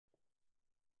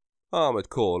Armored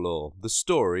Core lore. The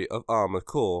story of Armored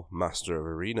Core, Master of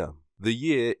Arena. The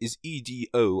year is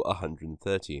EDO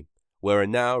 130, where a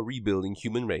now rebuilding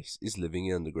human race is living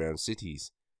in underground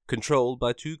cities, controlled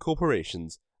by two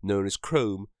corporations known as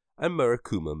Chrome and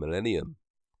Murakuma Millennium.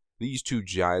 These two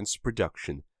giants of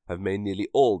production have made nearly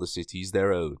all the cities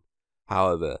their own.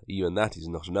 However, even that is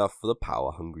not enough for the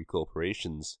power-hungry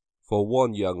corporations. For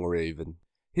one young Raven,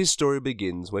 his story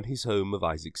begins when his home of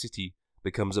Isaac City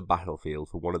becomes a battlefield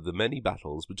for one of the many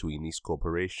battles between these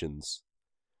corporations.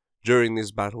 During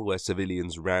this battle, where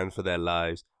civilians ran for their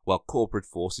lives while corporate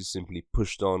forces simply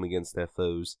pushed on against their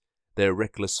foes, their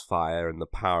reckless fire and the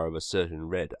power of a certain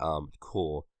red armored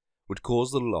core would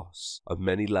cause the loss of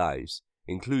many lives,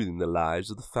 including the lives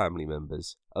of the family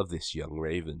members of this young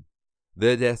Raven.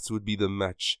 Their deaths would be the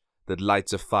match that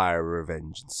lights a fire of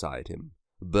revenge inside him,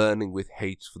 burning with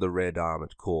hate for the red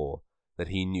armored core that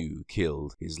he knew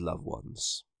killed his loved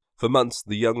ones. For months,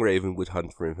 the young Raven would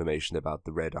hunt for information about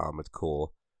the red armored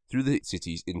core through the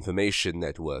city's information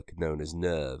network known as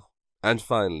NERV, and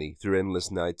finally, through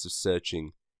endless nights of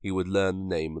searching, he would learn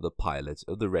the name of the pilot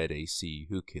of the Red AC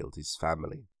who killed his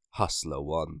family, Hustler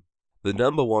 1, the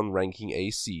number 1 ranking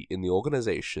AC in the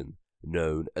organization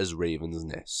known as Raven's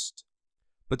Nest.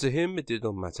 But to him it did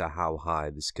not matter how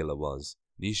high this killer was.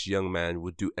 This young man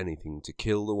would do anything to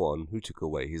kill the one who took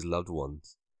away his loved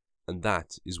ones. And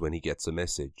that is when he gets a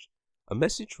message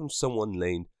from someone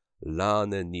named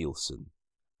Lana Nielsen.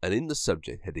 And in the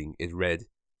subject heading it read,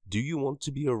 "Do you want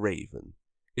to be a Raven?"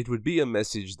 It would be a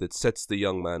message that sets the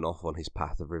young man off on his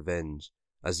path of revenge,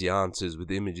 as he answers with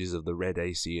images of the Red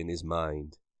AC in his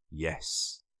mind,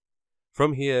 yes.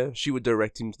 From here, she would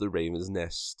direct him to the Raven's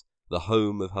Nest, the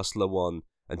home of Hustler 1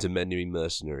 and to many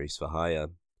mercenaries for hire.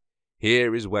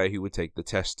 Here is where he would take the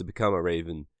test to become a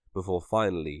Raven, before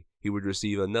finally he would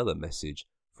receive another message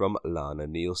from Lana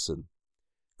Nielsen.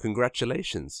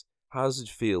 "Congratulations, how does it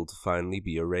feel to finally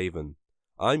be a Raven?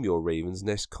 I'm your Raven's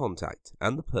Nest contact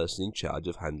and the person in charge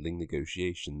of handling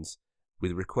negotiations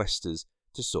with requesters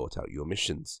to sort out your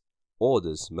missions.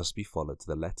 Orders must be followed to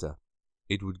the letter."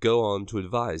 It would go on to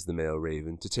advise the male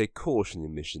Raven to take caution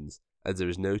in missions, as there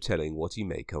is no telling what he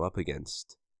may come up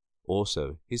against.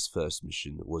 Also, his first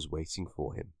mission was waiting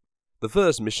for him. The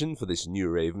first mission for this new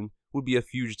Raven would be a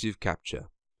fugitive capture,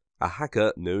 a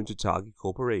hacker known to target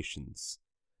corporations.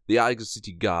 The Isaac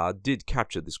City Guard did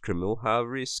capture this criminal,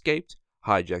 however he escaped,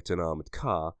 hijacked an armored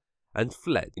car, and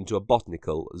fled into a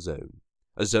botanical zone,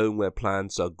 a zone where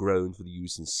plants are grown for the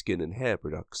use in skin and hair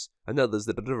products, and others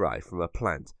that are derived from a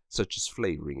plant, such as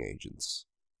flavoring agents.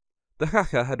 The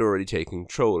hacker had already taken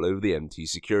control over the MT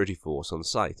security force on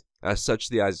site. As such,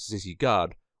 the Isaac City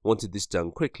Guard wanted this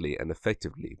done quickly and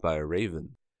effectively by a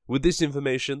Raven. With this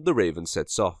information, the Raven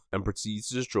sets off and proceeds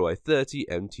to destroy 30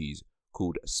 MTs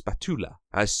called Spatula,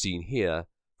 as seen here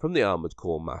from the Armored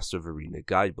Core Master of Arena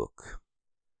guidebook.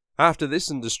 After this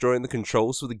and destroying the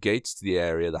controls for the gates to the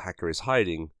area the hacker is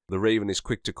hiding, the Raven is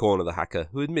quick to corner the hacker,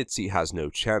 who admits he has no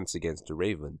chance against a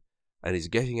Raven, and is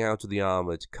getting out of the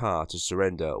armored car to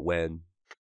surrender when...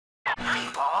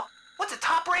 Hi, Paul. What's a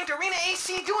top-ranked Arena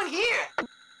AC doing here?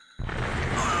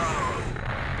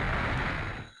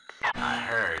 I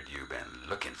heard you've been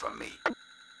looking for me.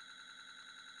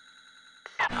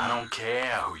 I don't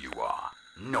care who you are.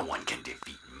 No one can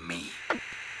defeat me.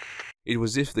 It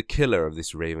was as if the killer of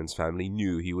this Raven's family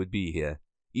knew he would be here,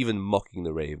 even mocking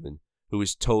the Raven, who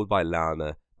is told by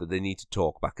Lana that they need to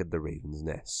talk back at the Raven's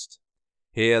Nest.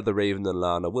 Here, the Raven and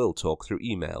Lana will talk through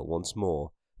email once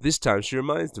more. This time she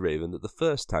reminds the Raven that the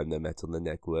first time they met on the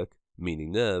network,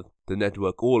 meaning NERV, the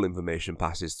network all information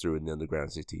passes through in the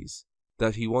underground cities,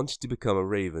 that he wanted to become a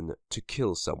Raven to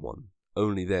kill someone,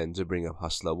 only then to bring up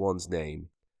Hustler 1's name,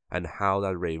 and how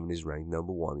that Raven is ranked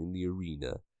number 1 in the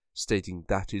arena, stating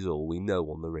that is all we know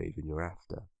on the Raven you're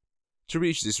after. To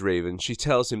reach this Raven, she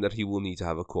tells him that he will need to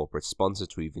have a corporate sponsor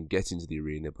to even get into the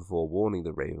arena, before warning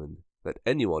the Raven that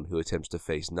anyone who attempts to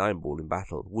face Nineball in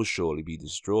battle will surely be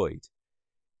destroyed.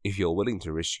 If you're willing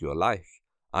to risk your life,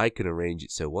 I can arrange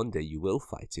it so one day you will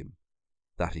fight him.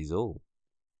 That is all.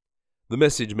 The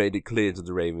message made it clear to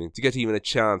the Raven to get even a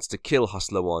chance to kill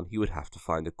Hustler 1, he would have to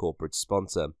find a corporate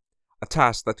sponsor, a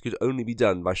task that could only be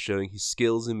done by showing his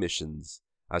skills in missions.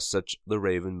 As such, the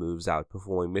Raven moves out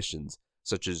performing missions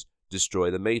such as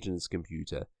destroy the maintenance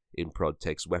computer in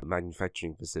ProdTech's weapon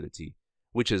manufacturing facility,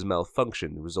 which has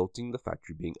malfunctioned, resulting in the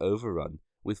factory being overrun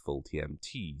with faulty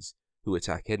MTs, who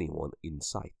attack anyone in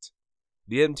sight.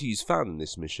 The MTs found in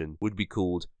this mission would be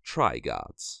called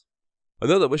Tri-Guards.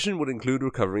 Another mission would include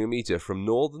recovering a meter from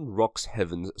Northern Rocks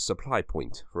Heaven's supply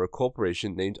point for a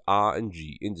corporation named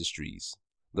R&G Industries.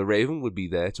 The Raven would be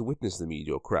there to witness the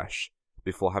meteor crash,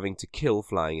 before having to kill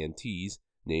flying MTs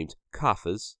named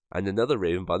Kafas and another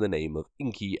Raven by the name of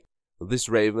Inki. This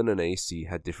Raven and AC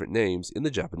had different names in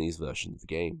the Japanese version of the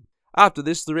game. After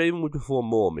this, the Raven would perform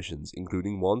more missions,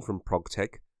 including one from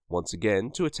ProgTech, once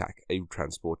again to attack a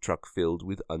transport truck filled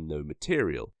with unknown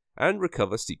material, and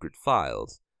recover secret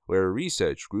files, where a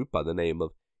research group by the name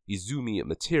of Izumi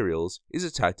Materials is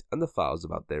attacked and the files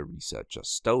about their research are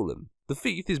stolen. The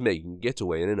thief is making a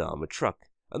getaway in an armored truck,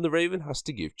 and the Raven has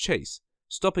to give chase,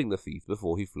 stopping the thief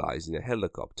before he flies in a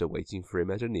helicopter waiting for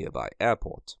him at a nearby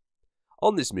airport.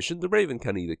 On this mission, the Raven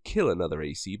can either kill another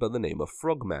AC by the name of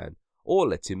Frogman, or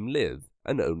let him live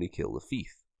and only kill the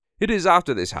thief. It is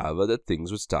after this, however, that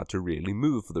things would start to really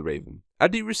move for the Raven,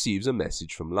 and he receives a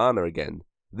message from Lana again.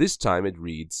 This time it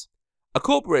reads, "A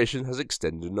corporation has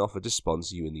extended an offer to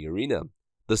sponsor you in the arena.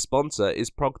 The sponsor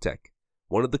is ProgTech,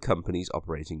 one of the companies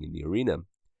operating in the arena.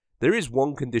 There is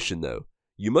one condition though.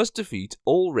 You must defeat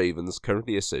all Ravens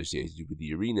currently associated with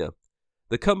the arena.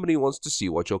 The company wants to see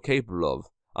what you're capable of.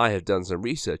 I have done some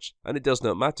research, and it does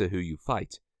not matter who you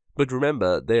fight. But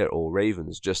remember, they are all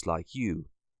Ravens, just like you.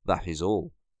 That is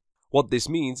all." What this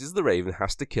means is the Raven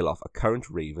has to kill off a current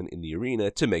Raven in the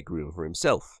arena to make room for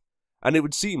himself, and it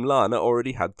would seem Lana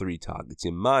already had 3 targets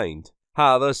in mind.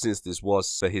 However, since this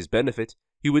was for his benefit,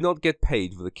 he would not get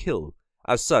paid for the kill.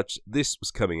 As such, this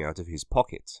was coming out of his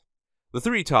pocket. The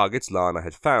 3 targets Lana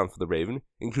had found for the Raven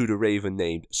include a Raven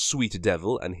named Sweet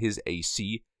Devil and his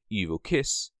AC, Evil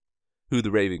Kiss, who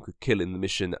the Raven could kill in the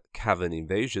mission Cavern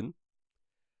Invasion,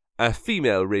 a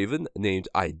female Raven named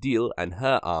Ideal and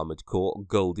her armored core,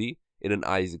 Goldie, in an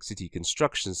Isaac City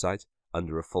construction site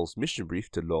under a false mission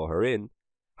brief to lure her in.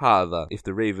 However, if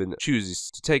the Raven chooses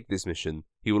to take this mission,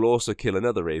 he will also kill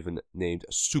another Raven named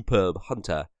Superb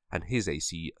Hunter and his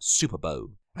AC,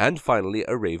 Superbow. And finally,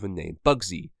 a Raven named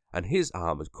Bugsy and his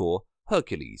armored core,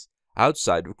 Hercules,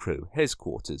 outside of Chrome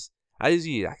headquarters, as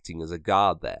he is acting as a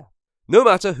guard there. No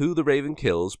matter who the Raven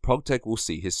kills, ProgTech will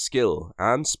see his skill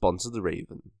and sponsor the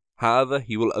Raven. However,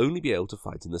 he will only be able to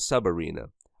fight in the sub-arena,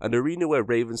 an arena where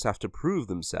Ravens have to prove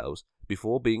themselves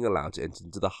before being allowed to enter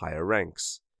into the higher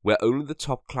ranks, where only the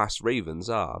top-class Ravens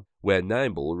are, where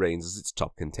Nimble reigns as its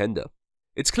top contender.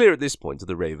 It's clear at this point to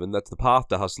the Raven that the path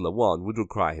to Hustler 1 would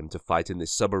require him to fight in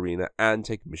this sub-arena and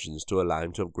take missions to allow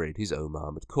him to upgrade his own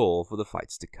armored core for the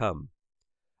fights to come.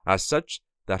 As such,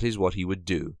 that is what he would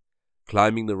do,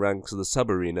 climbing the ranks of the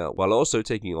sub-arena while also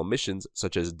taking on missions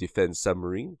such as a defense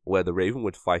submarine, where the Raven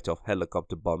would fight off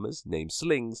helicopter bombers named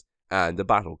Slings, and a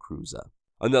battle cruiser.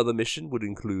 Another mission would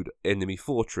include Enemy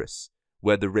Fortress,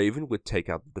 where the Raven would take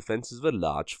out the defenses of a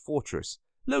large fortress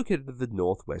located at the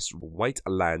northwest White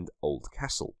Land Old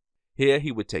Castle. Here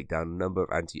he would take down a number of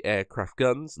anti-aircraft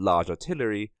guns, large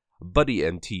artillery, buddy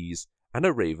MTs, and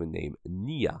a Raven named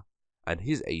Nia, and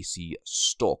his AC,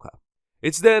 Stalker.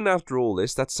 It's then, after all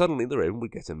this, that suddenly the Raven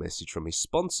would get a message from his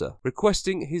sponsor,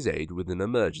 requesting his aid with an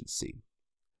emergency.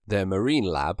 Their marine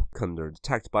lab under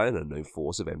attacked by an unknown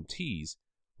force of MTs.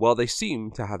 While they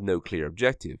seemed to have no clear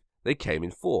objective, they came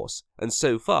in force, and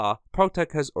so far,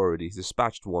 ProgTech has already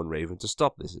dispatched one Raven to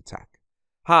stop this attack.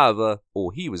 However,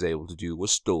 all he was able to do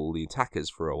was stall the attackers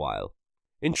for a while.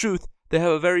 In truth, they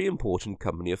have a very important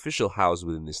company official housed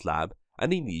within this lab,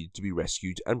 and he needed to be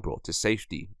rescued and brought to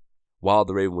safety. While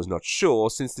the Raven was not sure,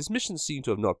 since this mission seemed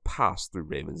to have not passed through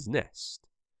Raven's Nest.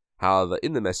 However,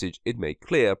 in the message it made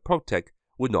clear ProgTech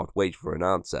would not wait for an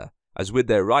answer, as with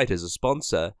their right as a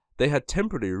sponsor, they had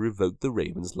temporarily revoked the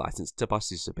Raven's license to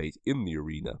participate in the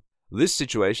arena. This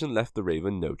situation left the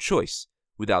Raven no choice.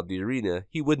 Without the arena,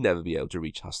 he would never be able to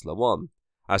reach Hustler 1.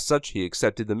 As such, he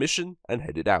accepted the mission and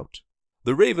headed out.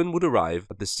 The Raven would arrive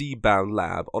at the sea-bound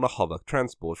lab on a hover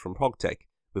transport from ProgTech,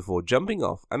 before jumping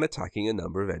off and attacking a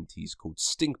number of MTs called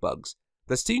Stinkbugs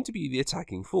that seemed to be the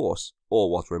attacking force, or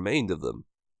what remained of them.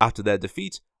 After their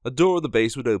defeat, a door of the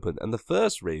base would open and the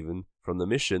first Raven from the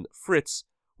mission, Fritz,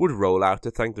 would roll out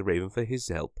to thank the Raven for his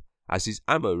help, as his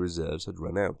ammo reserves had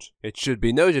run out. It should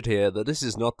be noted here that this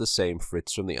is not the same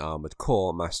Fritz from the Armored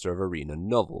Core Master of Arena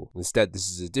novel. Instead, this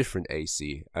is a different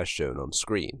AC, as shown on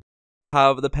screen.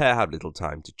 However, the pair have little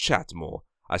time to chat more,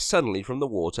 as suddenly from the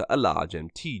water a large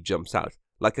MT jumps out,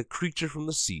 like a creature from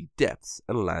the sea depths,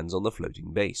 and lands on the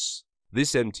floating base.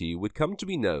 This MT would come to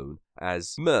be known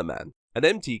as Merman, an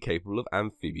MT capable of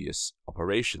amphibious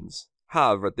operations.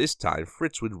 However, at this time,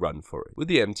 Fritz would run for it, with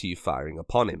the MT firing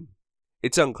upon him.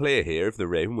 It's unclear here if the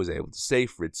Raven was able to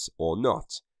save Fritz or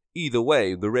not. Either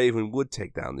way, the Raven would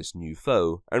take down this new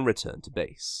foe and return to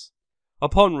base.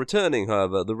 Upon returning,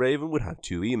 however, the Raven would have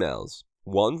 2 emails,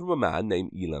 one from a man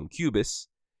named Elam Cubis.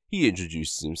 He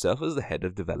introduces himself as the head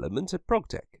of development at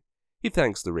ProgTech. He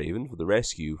thanks the Raven for the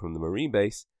rescue from the marine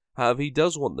base, However, he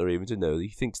does want the Raven to know that he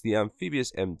thinks the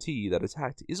amphibious MT that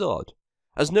attacked is odd,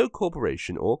 as no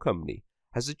corporation or company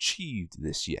has achieved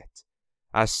this yet.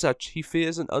 As such, he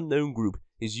fears an unknown group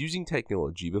is using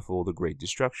technology before the Great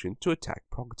Destruction to attack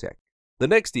Progtech. The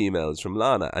next email is from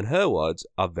Lana, and her words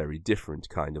are very different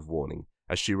kind of warning,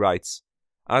 as she writes,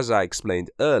 "As I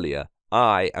explained earlier,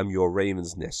 I am your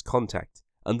Raven's Nest contact,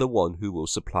 and the one who will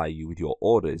supply you with your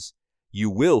orders. You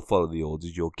will follow the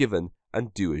orders you're given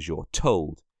and do as you're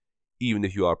told. Even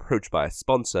if you are approached by a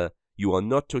sponsor, you are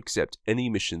not to accept any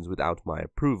missions without my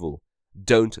approval.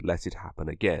 Don't let it happen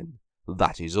again.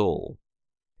 That is all."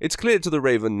 It's clear to the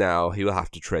Raven now he will have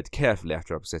to tread carefully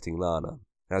after upsetting Lana.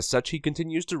 As such, he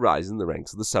continues to rise in the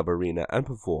ranks of the sub-arena and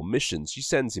perform missions she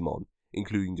sends him on,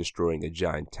 including destroying a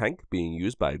giant tank being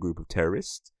used by a group of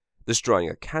terrorists, destroying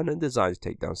a cannon designed to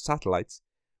take down satellites,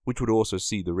 which would also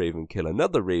see the Raven kill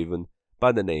another Raven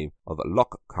by the name of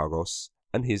Lokkargos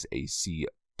and his AC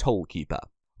Tollkeeper,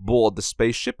 board the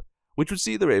spaceship, which would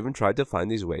see the Raven try to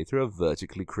find his way through a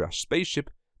vertically crushed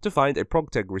spaceship to find a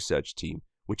Progtech research team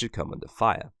which had come under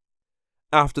fire.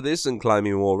 After this, and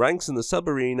climbing more ranks in the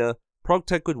sub-arena,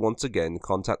 Progtech would once again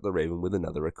contact the Raven with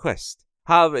another request.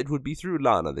 However, it would be through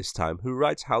Lana this time, who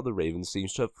writes how the Raven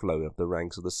seems to have flown up the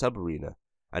ranks of the sub-arena,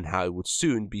 and how it would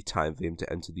soon be time for him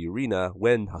to enter the arena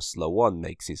when Hustler 1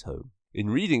 makes his home. In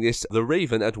reading this, the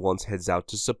Raven at once heads out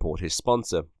to support his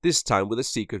sponsor, this time with a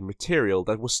secret material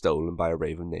that was stolen by a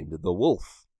Raven named the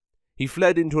Wolf. He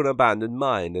fled into an abandoned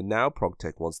mine, and now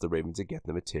Progtech wants the Raven to get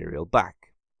the material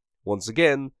back. Once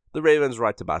again, the Raven's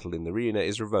right to battle in the arena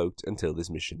is revoked until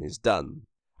this mission is done.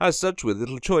 As such, with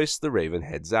little choice, the Raven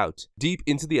heads out, deep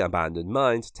into the abandoned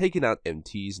mine, taking out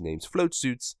MTs named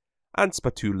Floatsuits and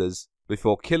Spatulas,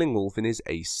 before killing Wolf in his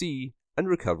AC and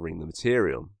recovering the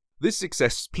material. This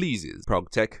success pleases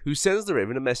Progtech, who sends the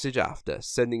Raven a message after,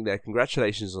 sending their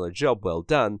congratulations on a job well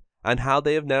done, and how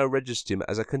they have now registered him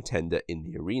as a contender in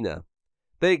the arena.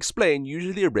 They explain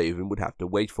usually a Raven would have to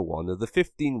wait for one of the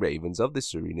 15 Ravens of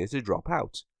this arena to drop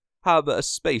out. However, a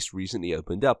space recently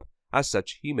opened up, as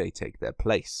such he may take their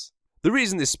place. The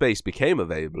reason this space became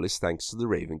available is thanks to the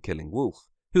Raven killing Wolf,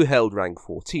 who held rank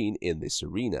 14 in this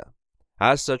arena.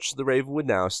 As such, the Raven would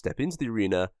now step into the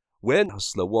arena when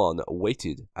Hustler 1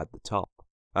 waited at the top.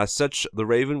 As such, the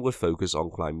Raven would focus on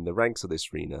climbing the ranks of this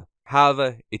arena.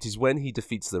 However, it is when he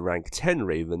defeats the rank 10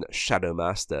 Raven,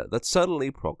 Shadowmaster, that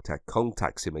suddenly Progtech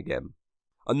contacts him again.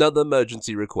 Another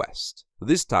emergency request,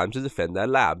 this time to defend their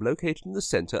lab located in the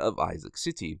center of Isaac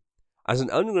City, as an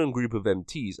unknown group of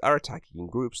MTs are attacking in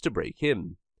groups to break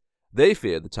in. They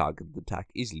fear the target of the attack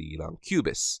is Leland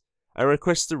Cubis, and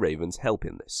request the Raven's help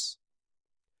in this.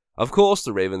 Of course,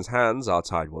 the Raven's hands are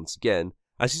tied once again,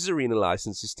 as his arena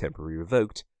license is temporarily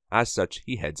revoked. As such,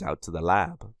 he heads out to the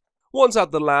lab. Once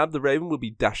at the lab, the Raven will be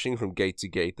dashing from gate to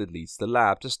gate that leads to the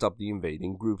lab to stop the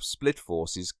invading group's split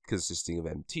forces consisting of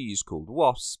MTs called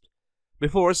Wasps,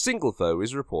 before a single foe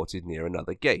is reported near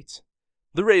another gate.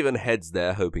 The Raven heads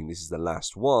there hoping this is the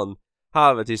last one.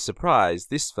 However, to his surprise,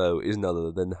 this foe is none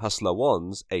other than Hustler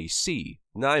 1's AC,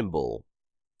 Nimeball.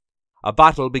 A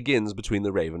battle begins between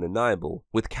the Raven and Nimeball,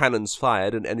 with cannons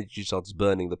fired and energy shots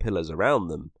burning the pillars around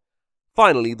them.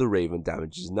 Finally, the Raven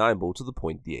damages Nimeball to the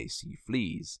point the AC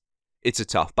flees. It's a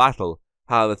tough battle,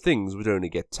 however things would only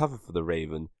get tougher for the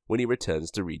Raven when he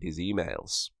returns to read his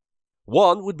emails.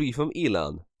 One would be from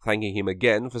Elan, thanking him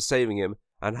again for saving him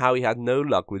and how he had no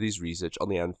luck with his research on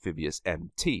the amphibious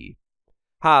MT.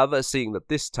 However, seeing that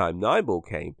this time Nimeball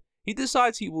came, he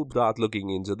decides he will start looking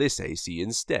into this AC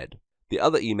instead. The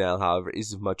other email, however,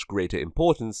 is of much greater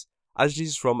importance, as it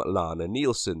is from Lana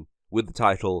Nielsen, with the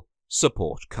title,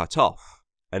 Support Cut Off,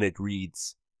 and it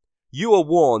reads, "You are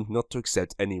warned not to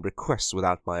accept any requests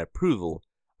without my approval.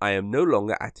 I am no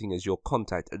longer acting as your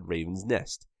contact at Raven's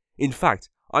Nest. In fact,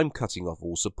 I'm cutting off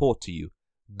all support to you.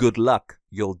 Good luck,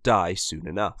 you'll die soon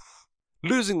enough."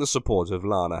 Losing the support of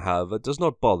Lana, however, does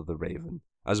not bother the Raven,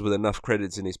 as with enough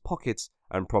credits in his pockets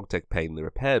and Progtech paying the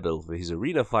repair bill for his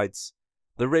arena fights,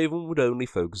 the Raven would only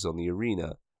focus on the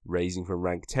arena, raising from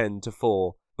rank 10 to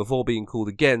 4, before being called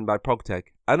again by Progtech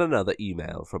and another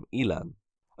email from Elan.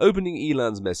 Opening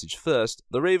Elan's message first,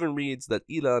 the Raven reads that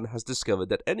Elan has discovered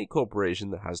that any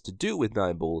corporation that has to do with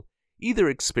Nimeball either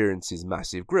experiences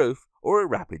massive growth or a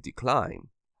rapid decline.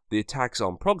 The attacks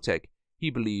on Progtech, he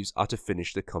believes, are to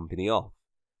finish the company off.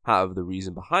 However, the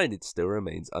reason behind it still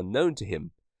remains unknown to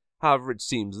him. However, it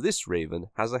seems this Raven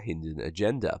has a hidden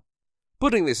agenda.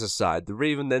 Putting this aside, the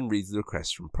Raven then reads the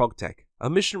request from Progtech, a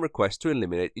mission request to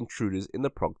eliminate intruders in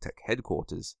the Progtech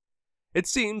headquarters. It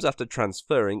seems after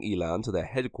transferring Elan to their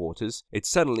headquarters, it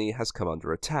suddenly has come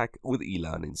under attack with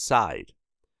Elan inside.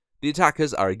 The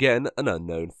attackers are again an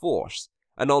unknown force,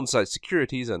 and on-site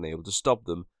security is unable to stop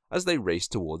them as they race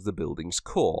towards the building's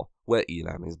core, where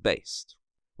Elan is based.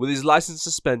 With his license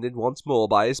suspended once more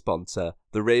by his sponsor,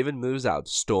 the Raven moves out,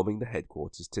 storming the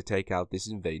headquarters to take out this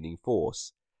invading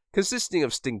force, consisting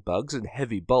of stink bugs and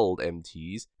heavy bold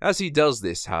MTs. As he does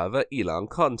this, however, Elan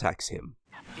contacts him.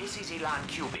 This is Elan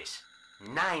Cubis.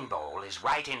 Nineball is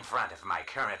right in front of my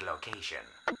current location.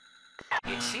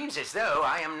 It seems as though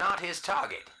I am not his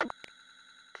target.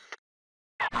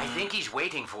 I think he's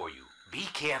waiting for you. Be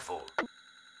careful.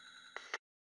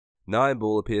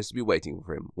 Nineball appears to be waiting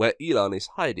for him, where Elan is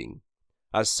hiding.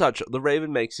 As such, the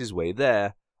Raven makes his way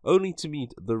there, only to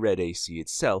meet the Red AC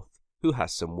itself, who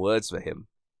has some words for him.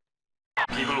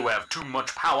 People who have too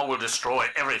much power will destroy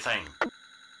everything.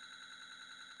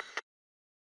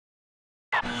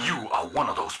 You are one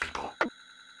of those people.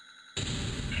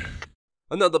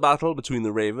 Another battle between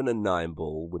the Raven and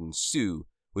Nineball would ensue,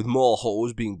 with more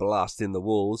holes being blasted in the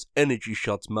walls, energy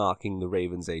shots marking the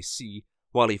Raven's AC,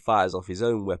 while he fires off his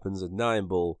own weapons at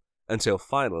Nineball, until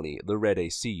finally the Red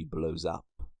AC blows up.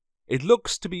 It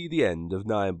looks to be the end of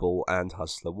Nineball and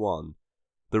Hustler 1.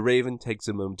 The Raven takes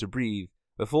a moment to breathe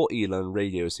before Elan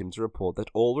radios him to report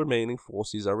that all remaining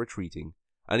forces are retreating,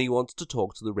 and he wants to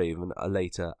talk to the Raven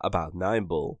later about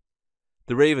Nineball.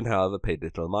 The Raven, however, paid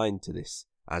little mind to this.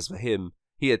 As for him,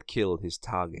 he had killed his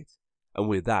target, and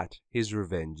with that his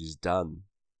revenge is done.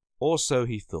 Or so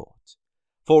he thought.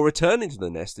 For returning to the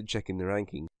nest and checking the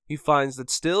ranking, he finds that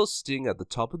still sitting at the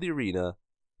top of the arena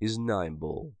is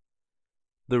Nineball.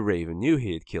 The Raven knew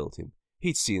he had killed him.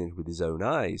 He'd seen it with his own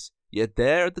eyes, yet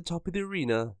there at the top of the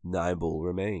arena, Nineball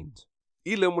remained.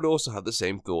 Elan would also have the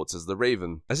same thoughts as the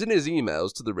Raven, as in his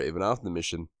emails to the Raven after the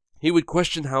mission. He would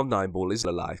question how Nineball is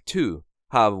alive too.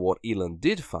 However, what Elan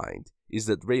did find is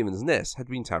that Raven's nest had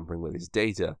been tampering with his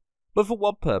data, but for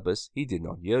what purpose he did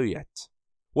not know yet.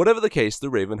 Whatever the case, the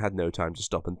Raven had no time to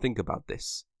stop and think about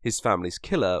this. His family's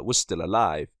killer was still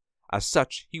alive. As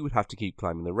such, he would have to keep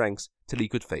climbing the ranks till he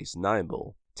could face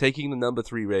Nineball, taking the number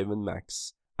 3 Raven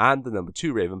Max and the number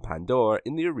 2 Raven Pandora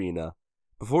in the arena,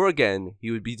 before again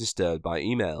he would be disturbed by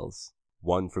emails.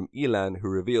 One from Elan, who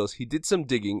reveals he did some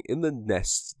digging in the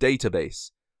nest's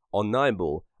database on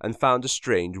Nineball and found a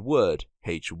strange word,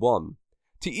 H1.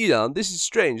 To Elan, this is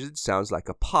strange as it sounds like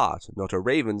a part, not a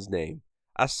Raven's name.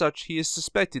 As such, he is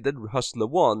suspected that Hustler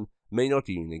 1 may not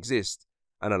even exist,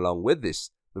 and along with this,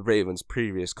 the Raven's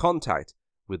previous contact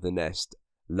with the nest,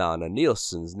 Lana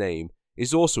Nielsen's name,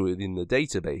 is also within the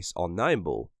database on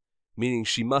Nineball, meaning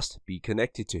she must be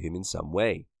connected to him in some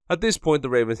way. At this point, the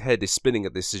Raven's head is spinning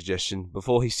at this suggestion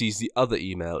before he sees the other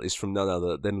email is from none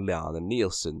other than Lana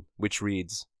Nielsen, which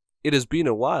reads, "It has been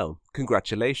a while.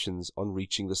 Congratulations on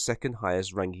reaching the second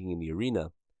highest ranking in the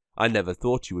arena. I never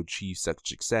thought you would achieve such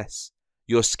success.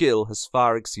 Your skill has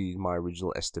far exceeded my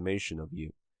original estimation of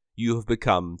you. You have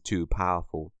become too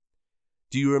powerful.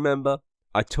 Do you remember?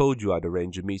 I told you I'd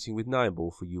arrange a meeting with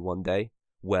Nineball for you one day.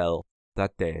 Well,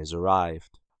 that day has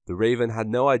arrived." The Raven had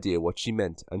no idea what she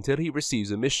meant until he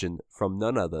receives a mission from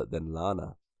none other than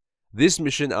Lana. This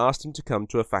mission asked him to come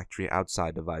to a factory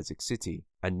outside of Isaac City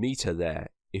and meet her there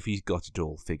if he's got it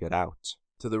all figured out.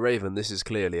 To the Raven, this is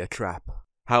clearly a trap.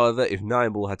 However, if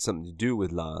Nineball had something to do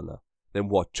with Lana, then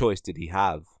what choice did he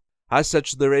have? As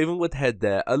such, the Raven would head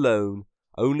there alone,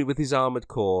 only with his armored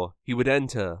core. He would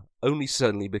enter, only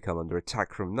suddenly become under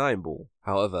attack from Nineball.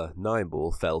 However,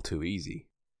 Nineball fell too easy.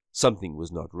 Something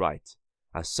was not right.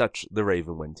 As such, the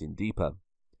Raven went in deeper.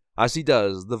 As he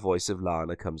does, the voice of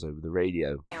Lana comes over the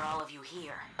radio. Are all of you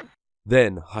here?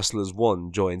 Then Hustlers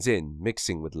 1 joins in,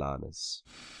 mixing with Lana's.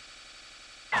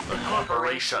 The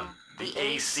corporation, the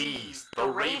ACs, the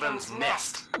Raven's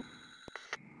Nest.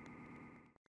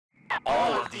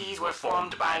 All of these were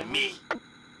formed by me.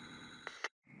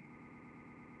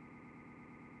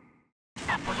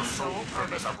 For the sole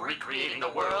purpose of recreating the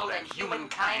world and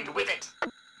humankind with it.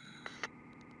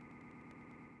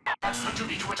 That's the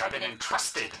duty to which I've been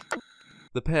entrusted.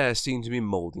 The pair seem to be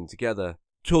molding together,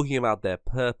 talking about their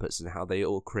purpose and how they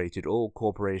all created all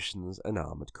corporations and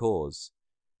armored cores.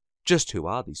 Just who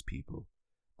are these people?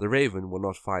 The Raven will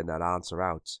not find that answer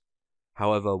out.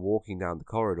 However, walking down the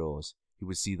corridors, he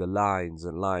would see the lines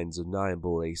and lines of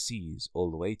Nineball ACs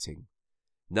all waiting.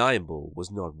 Nineball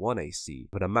was not one AC,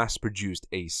 but a mass-produced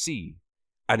AC,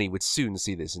 and he would soon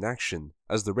see this in action,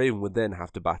 as the Raven would then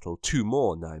have to battle 2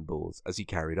 more Nineballs as he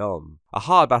carried on. A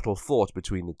hard battle fought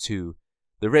between the two.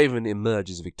 The Raven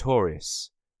emerges victorious.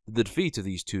 The defeat of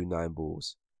these 2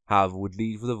 Nineballs, however, would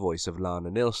lead for the voice of Lana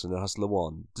Nielsen and Hustler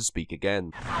 1 to speak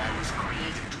again. I was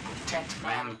created to protect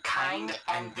mankind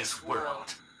and this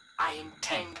world. I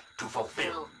intend to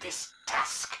fulfill this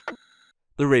task.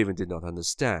 The Raven did not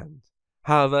understand.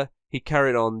 However, he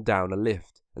carried on down a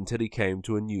lift until he came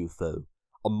to a new foe,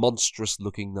 a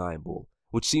monstrous-looking Nineball,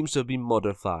 which seems to have been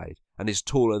modified and is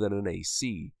taller than an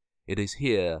AC. It is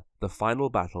here the final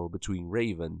battle between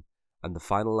Raven and the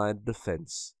final line of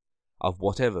defense of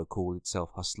whatever called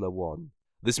itself Hustler 1.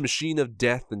 This machine of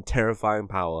death and terrifying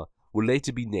power would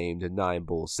later be named a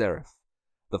Nineball Seraph.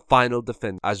 The final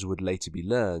defense, as would later be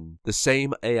learned, the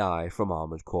same AI from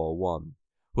Armored Core 1,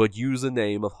 who had used the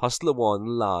name of Hustler 1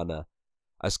 and Lana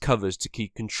as covers to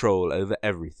keep control over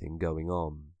everything going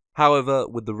on. However,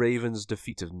 with the Raven's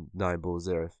defeat of Nineball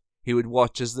Seraph, he would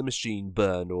watch as the machine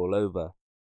burned all over,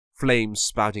 flames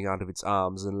spouting out of its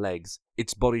arms and legs,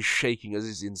 its body shaking as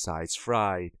its insides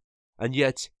fried. And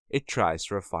yet, it tries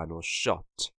for a final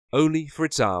shot, only for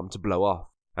its arm to blow off,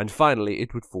 and finally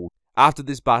it would fall. After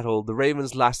this battle, the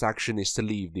Raven's last action is to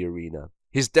leave the arena,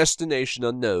 his destination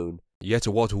unknown. Yet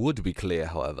what would be clear,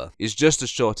 however, is just a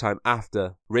short time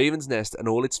after, Raven's Nest and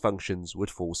all its functions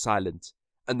would fall silent,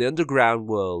 and the underground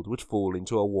world would fall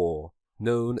into a war,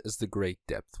 known as the Great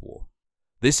Depth War.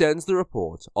 This ends the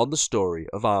report on the story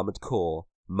of Armored Core,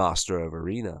 Master of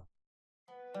Arena.